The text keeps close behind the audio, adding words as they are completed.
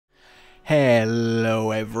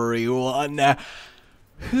Hello everyone.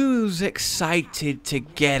 Who's excited to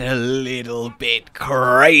get a little bit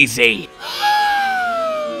crazy?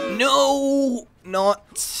 No,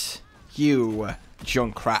 not you,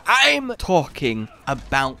 Junkrat. I'm talking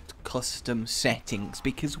about custom settings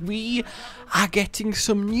because we are getting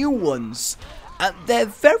some new ones and they're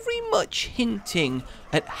very much hinting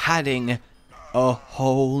at adding a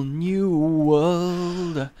whole new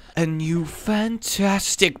world. A new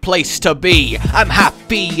fantastic place to be. I'm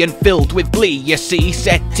happy and filled with glee. You see,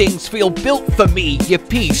 settings feel built for me.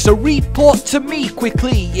 Yippee, so report to me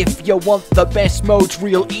quickly if you want the best modes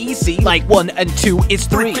real easy. Like 1 and 2 is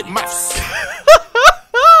 3. My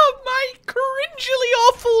cringily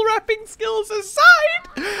awful rapping skills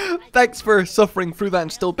aside, thanks for suffering through that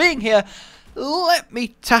and still being here. Let me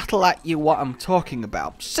tattle at you what I'm talking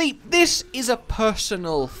about. See, this is a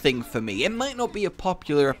personal thing for me. It might not be a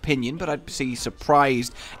popular opinion, but I'd be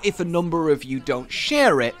surprised if a number of you don't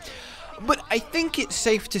share it. But I think it's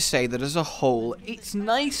safe to say that as a whole, it's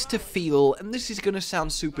nice to feel, and this is going to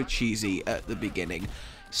sound super cheesy at the beginning,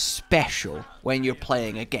 special when you're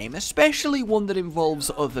playing a game, especially one that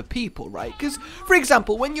involves other people, right? Because, for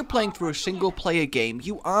example, when you're playing through a single-player game,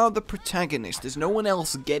 you are the protagonist. There's no one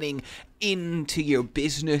else getting into your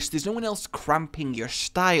business. There's no one else cramping your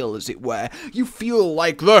style, as it were. You feel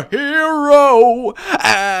like the hero,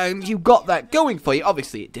 and you got that going for you.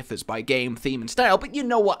 Obviously, it differs by game, theme, and style, but you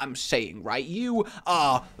know what I'm saying, right? You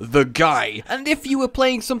are the guy. And if you were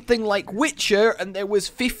playing something like Witcher, and there was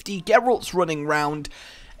 50 Geralts running around,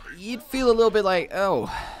 you'd feel a little bit like,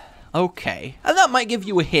 oh, okay. And that might give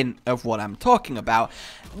you a hint of what I'm talking about.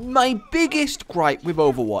 My biggest gripe with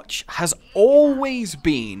Overwatch has always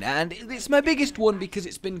been, and it's my biggest one because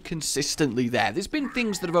it's been consistently there. There's been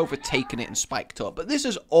things that have overtaken it and spiked up, but this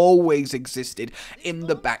has always existed in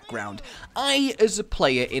the background. I, as a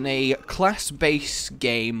player in a class-based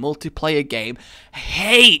game, multiplayer game,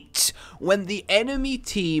 hate when the enemy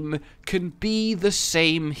team can be the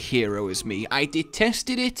same hero as me. I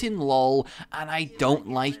detested it in LoL, and I don't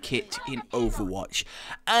like it in Overwatch.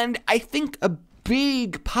 And I think a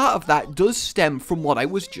big part of that does stem from what I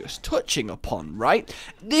was just touching upon, right?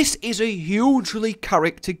 This is a hugely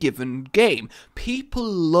character-given game. People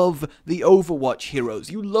love the Overwatch heroes.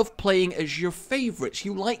 You love playing as your favorites.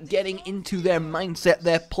 You like getting into their mindset,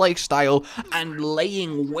 their playstyle, and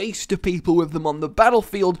laying waste to people with them on the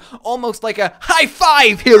battlefield, almost like a high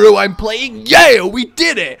five hero I'm playing, yeah, we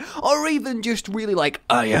did it! Or even just really like,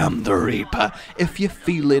 I am the Reaper. If you're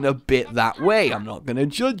feeling a bit that way, I'm not gonna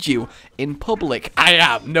judge you in public. I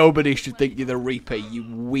am. Nobody should think you're the Reaper, you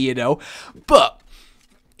weirdo. But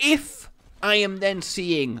if I am then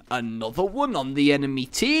seeing another one on the enemy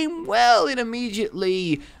team, well, it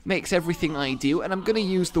immediately makes everything I do, and I'm going to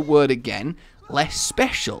use the word again, less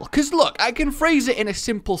special. Because look, I can phrase it in a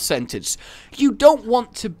simple sentence. You don't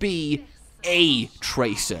want to be a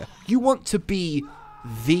Tracer. You want to be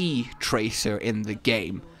the Tracer in the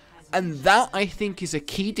game. And that, I think, is a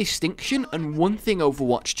key distinction and one thing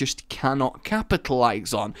Overwatch just cannot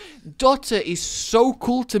capitalize on. Dota is so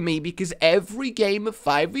cool to me because every game of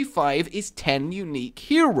 5v5 is 10 unique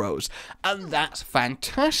heroes. And that's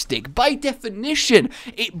fantastic. By definition,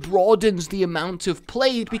 it broadens the amount of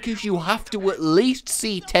played because you have to at least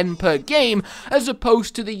see 10 per game as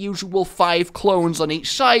opposed to the usual 5 clones on each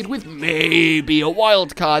side with maybe a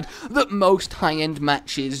wildcard that most high-end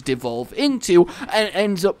matches devolve into and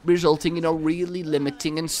ends up resulting in a really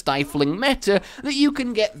limiting and stifling meta that you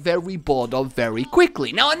can get very bored of very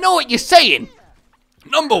quickly. Now, I know what you're saying.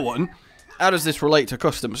 Number one, how does this relate to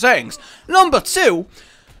custom settings? Number two,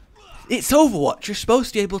 it's Overwatch. You're supposed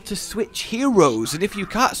to be able to switch heroes, and if you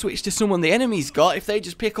can't switch to someone the enemy's got, if they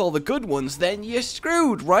just pick all the good ones, then you're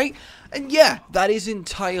screwed, right? And yeah, that is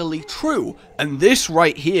entirely true. And this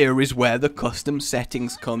right here is where the custom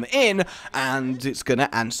settings come in, and it's going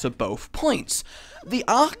to answer both points. The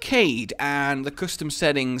arcade and the custom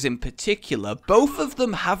settings in particular, both of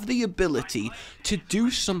them have the ability to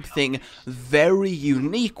do something very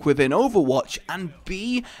unique within Overwatch and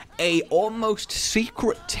be a almost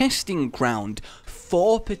secret testing ground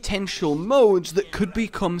for potential modes that could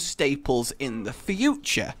become staples in the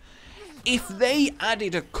future. If they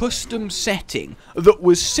added a custom setting that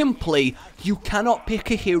was simply, you cannot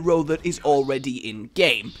pick a hero that is already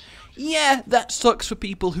in-game, Yeah, that sucks for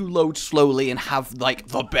people who load slowly and have, like,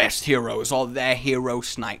 the best heroes or their hero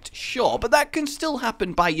sniped, sure, but that can still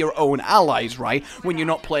happen by your own allies, right? When you're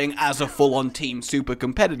not playing as a full-on team super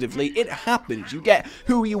competitively, it happens. You get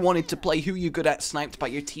who you wanted to play, who you're good at, sniped by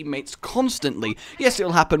your teammates constantly. Yes,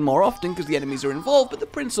 it'll happen more often because the enemies are involved, but the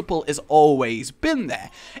principle has always been there.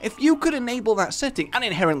 If you could enable that setting, and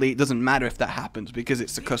inherently it doesn't matter if that happens because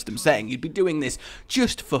it's a custom setting, you'd be doing this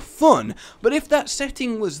just for fun, but if that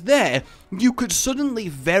setting was there, you could suddenly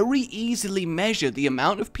very easily measure the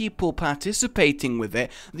amount of people participating with it,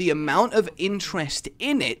 the amount of interest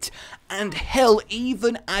in it, and hell,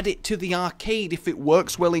 even add it to the arcade if it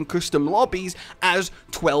works well in custom lobbies as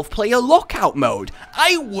 12-player lockout mode.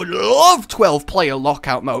 I would love 12-player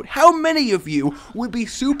lockout mode. How many of you would be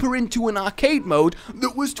super into an arcade mode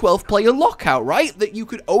that was 12-player lockout, right? That you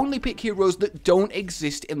could only pick heroes that don't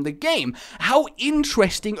exist in the game. How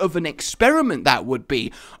interesting of an experiment that would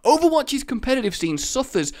be. Overwatch's competitive scene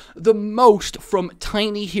suffers the most from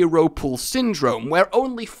tiny hero pool syndrome, where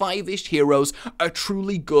only 5-ish heroes are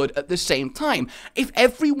truly good at the same time. If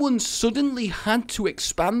everyone suddenly had to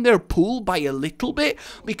expand their pool by a little bit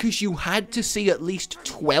because you had to see at least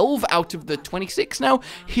 12 out of the 26 now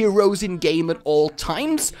heroes in game at all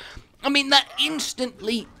times, I mean, that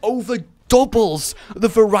instantly doubles the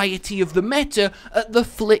variety of the meta at the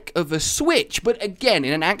flick of a switch. But again,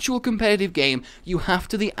 in an actual competitive game, you have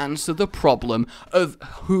to answer the problem of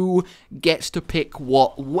who gets to pick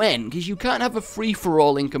what when, because you can't have a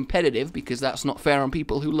free-for-all in competitive, because that's not fair on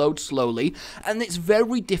people who load slowly, and it's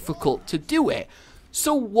very difficult to do it.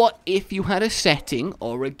 So what if you had a setting,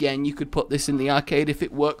 or again, you could put this in the arcade if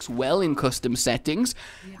it works well in custom settings,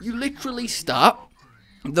 you literally start,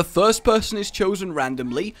 the first person is chosen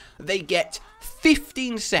randomly, they get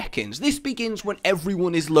 15 seconds. This begins when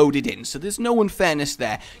everyone is loaded in, so there's no unfairness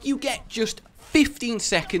there. You get just 15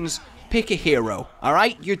 seconds, pick a hero,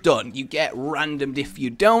 alright? You're done. You get randomed if you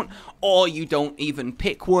don't, or you don't even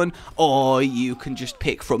pick one, or you can just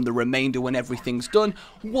pick from the remainder when everything's done,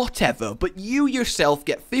 whatever. But you yourself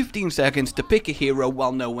get 15 seconds to pick a hero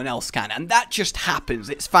while no one else can, and that just happens.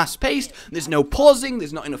 It's fast-paced, there's no pausing,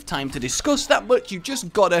 there's not enough time to discuss that much, you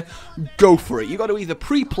just gotta go for it. You gotta either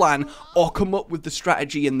pre-plan or come up with the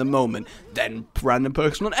strategy in the moment. Then random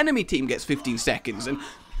person on enemy team gets 15 seconds, and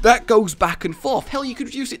that goes back and forth. Hell, you could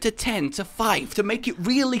reduce it to 10, to 5, to make it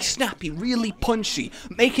really snappy, really punchy.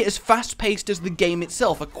 Make it as fast-paced as the game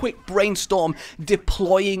itself. A quick brainstorm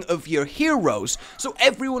deploying of your heroes. So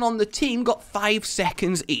everyone on the team got 5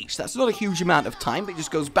 seconds each. That's not a huge amount of time, but it just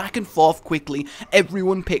goes back and forth quickly.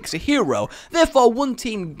 Everyone picks a hero. Therefore, one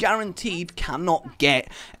team guaranteed cannot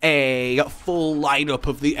get a full lineup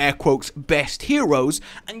of the air quotes best heroes,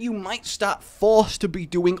 and you might start forced to be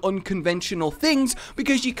doing unconventional things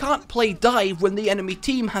because you can't play dive when the enemy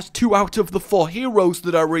team has 2 out of the 4 heroes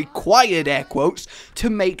that are required, air quotes, to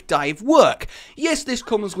make dive work. Yes, this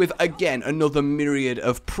comes with, again, another myriad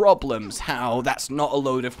of problems. How that's not a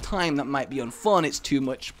load of time, that might be unfun, it's too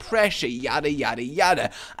much pressure, yada yada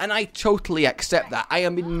yada. And I totally accept that. I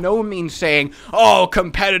am in no means saying, oh,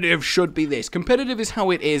 competitive should be this. Competitive is how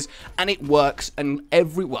it is, and it works, and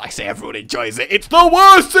well, I say everyone enjoys it. It's the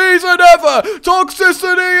worst season ever!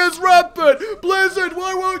 Toxicity is rampant! Blizzard,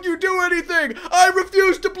 why won't you do anything? I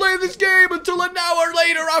refuse to play this game until an hour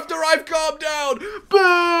later after I've calmed down.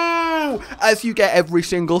 Boo! As you get every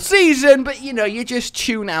single season, but you know, you just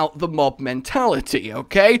tune out the mob mentality,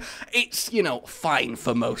 okay? It's, you know, fine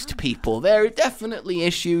for most people. There are definitely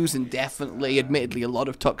issues and definitely, admittedly, a lot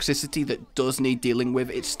of toxicity that does need dealing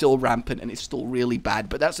with. It's still rampant and it's still really bad,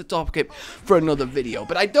 but that's a topic for another video.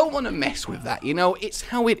 But I don't want to mess with that, you know? It's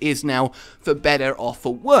how it is now, for better or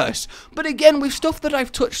for worse. But again, with stuff that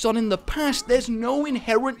I've touched on in the past, there's no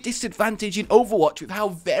inherent disadvantage in Overwatch with how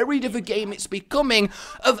varied of a game it's becoming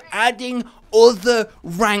of adding other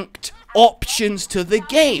ranked options to the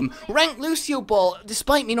game. Ranked Lucio Ball,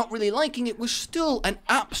 despite me not really liking it, was still an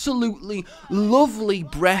absolutely lovely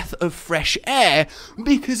breath of fresh air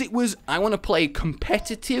because it was, I want to play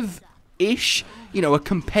competitive-ish, you know, a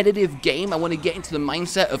competitive game. I want to get into the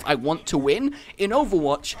mindset of I want to win in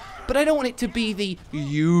Overwatch, but I don't want it to be the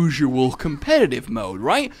usual competitive mode,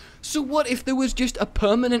 right? So what if there was just a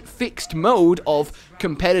permanent fixed mode of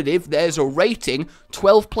competitive, there's a rating,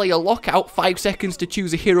 12-player lockout, 5 seconds to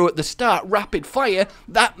choose a hero at the start, rapid fire,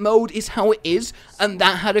 that mode is how it is, and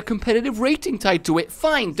that had a competitive rating tied to it.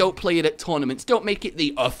 Fine, don't play it at tournaments, don't make it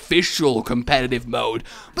the official competitive mode,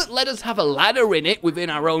 but let us have a ladder in it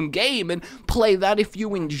within our own game and play that if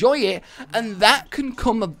you enjoy it, and that can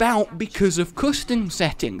come about because of custom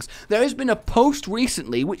settings. There has been a post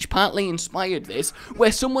recently which partly inspired this,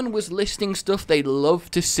 where someone was listing stuff they'd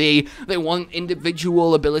love to see. They want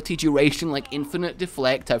individual ability duration like infinite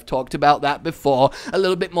deflect, I've talked about that before, a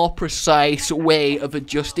little bit more precise way of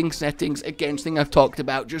adjusting settings. Again, thing I've talked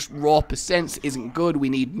about, just raw percents isn't good, we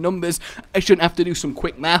need numbers. I shouldn't have to do some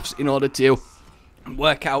quick maths in order to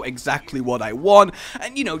work out exactly what I want,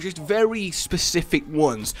 and you know, just very specific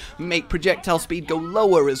ones. Make projectile speed go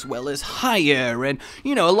lower as well as higher, and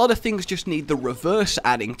you know, a lot of things just need the reverse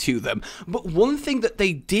adding to them. But one thing that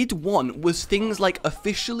they did want was things like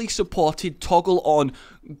officially supported toggle on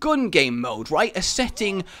gun game mode, right? A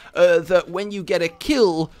setting that when you get a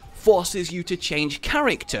kill forces you to change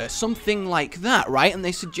character, something like that, right? And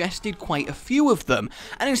they suggested quite a few of them.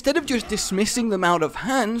 And instead of just dismissing them out of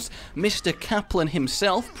hands, Mr. Kaplan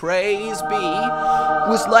himself, praise be,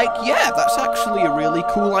 was like, yeah, that's actually a really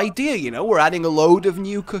cool idea, you know, we're adding a load of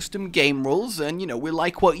new custom game rules, and, you know, we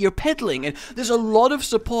like what you're peddling. And there's a lot of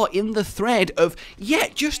support in the thread of, yeah,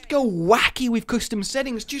 just go wacky with custom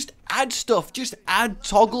settings, just add stuff, just add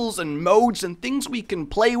toggles and modes and things we can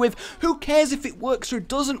play with. Who cares if it works or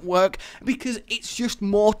doesn't work, because it's just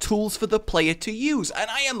more tools for the player to use, and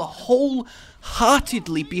I am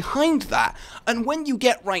wholeheartedly behind that. And when you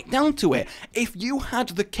get right down to it, if you had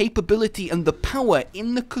the capability and the power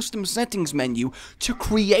in the custom settings menu to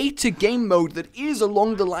create a game mode that is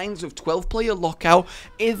along the lines of 12-player lockout,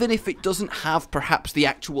 even if it doesn't have perhaps the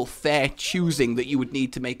actual fair choosing that you would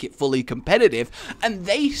need to make it fully competitive, and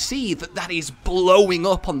they see that that is blowing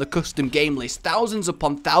up on the custom game list, thousands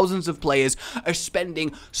upon thousands of players are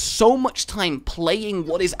spending so much time playing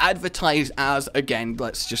what is advertised as, again,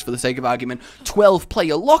 let's just for the sake of argument,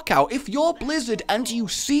 12-player lockout. If you're Blizzard and you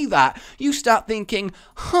see that, you start thinking,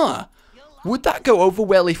 huh, would that go over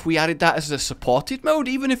well if we added that as a supported mode,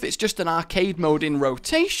 even if it's just an arcade mode in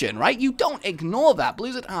rotation, right? You don't ignore that.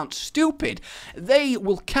 Blizzard aren't stupid. They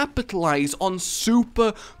will capitalize on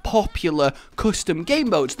super popular custom game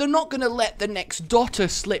modes. They're not going to let the next Dota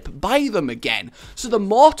slip by them again. So the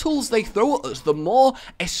more tools they throw at us, the more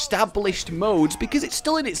established modes, because it's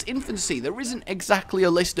still in its infancy. There isn't exactly a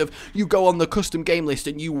list of, you go on the custom game list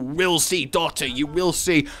and you will see Dota, you will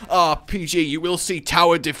see RPG, you will see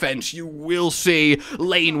tower defense, you will see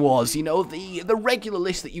lane wars, you know, the regular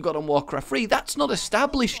list that you got on Warcraft 3, that's not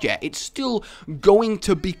established yet. It's still going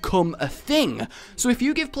to become a thing. So if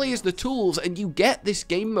you give players the tools and you get this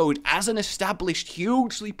game mode as an established,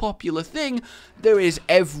 hugely popular thing, there is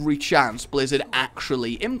every chance Blizzard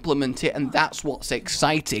actually implement it, and that's what's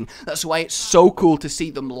exciting. That's why it's so cool to see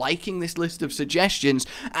them liking this list of suggestions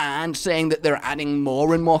and saying that they're adding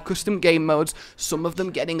more and more custom game modes, some of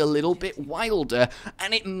them getting a little bit wilder,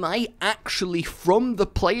 and it might actually, from the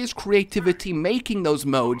player's creativity making those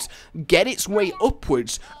modes, get its way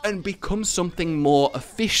upwards and become something more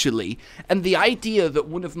officially. And the idea that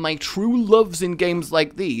one of my true loves in games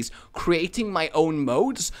like these, creating my own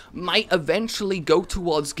modes, might eventually go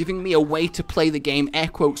towards giving me a way to play the game, air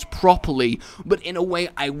quotes, properly, but in a way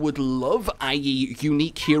I would love, i.e.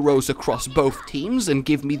 unique heroes across both teams and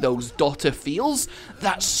give me those Dota feels.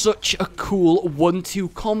 That's such a cool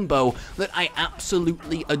 1-2 combo that I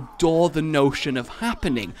absolutely adore the notion of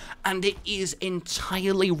happening, and it is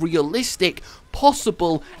entirely realistic,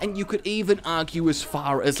 possible, and you could even argue as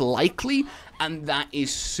far as likely, and that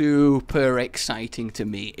is super exciting to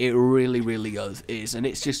me. It really, really is, and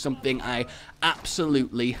it's just something I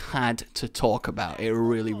absolutely had to talk about. It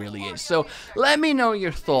really, really is. So let me know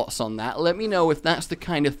your thoughts on that. Let me know if that's the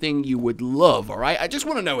kind of thing you would love, alright? I just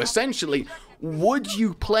want to know, essentially, would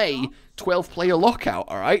you play 12-player lockout,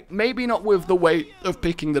 alright? Maybe not with the way of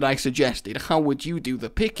picking that I suggested. How would you do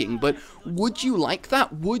the picking? But would you like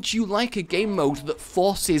that? Would you like a game mode that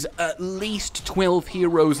forces at least 12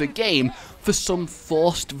 heroes a game for some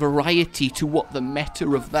forced variety to what the meta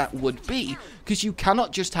of that would be? Because you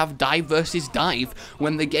cannot just have dive versus dive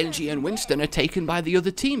when the Genji and Winston are taken by the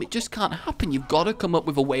other team. It just can't happen. You've got to come up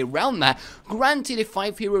with a way around that. Granted, if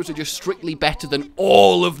 5 heroes are just strictly better than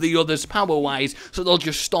all of the others power-wise, so they'll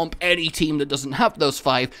just stomp any team that doesn't have those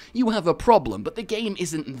 5, you have a problem. But the game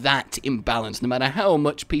isn't that imbalanced, no matter how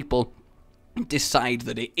much people decide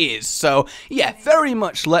that it is. So yeah, very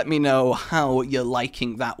much let me know how you're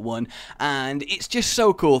liking that one, and it's just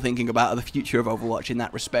so cool thinking about the future of Overwatch in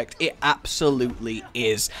that respect. It absolutely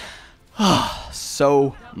is.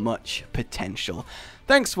 So much potential.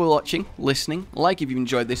 Thanks for watching, listening, like if you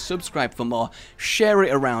enjoyed this, subscribe for more, share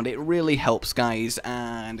it around, it really helps guys,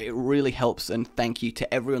 and it really helps, and thank you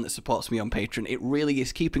to everyone that supports me on Patreon. It really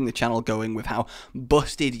is keeping the channel going with how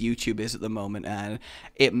busted YouTube is at the moment, and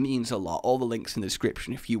it means a lot. All the links in the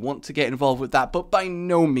description if you want to get involved with that, but by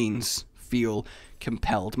no means feel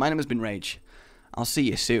compelled. My name has been Rage. I'll see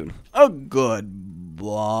you soon. Oh,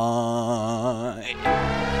 goodbye.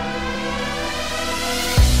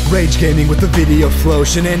 Rage Gaming with the video flow,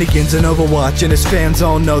 shenanigans in Overwatch, and his fans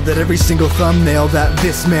all know that every single thumbnail that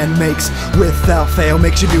this man makes without fail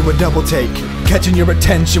makes you do a double take, catching your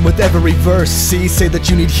attention with every verse. See, say that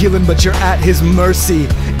you need healing but you're at his mercy.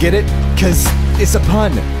 Get it? Cause it's a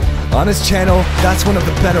pun. On his channel, that's one of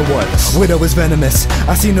the better ones. Widow is venomous,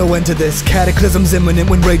 I see no end to this. Cataclysm's imminent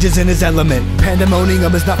when Rage is in his element.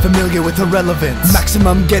 Pandemonium is not familiar with irrelevance.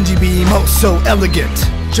 Maximum Genji beam, oh so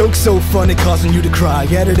elegant. Jokes so funny causing you to cry.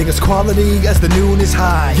 Editing is quality as the noon is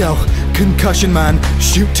high. Yo, concussion man,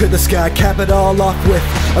 shoot to the sky. Cap it all off with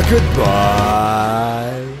a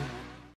goodbye.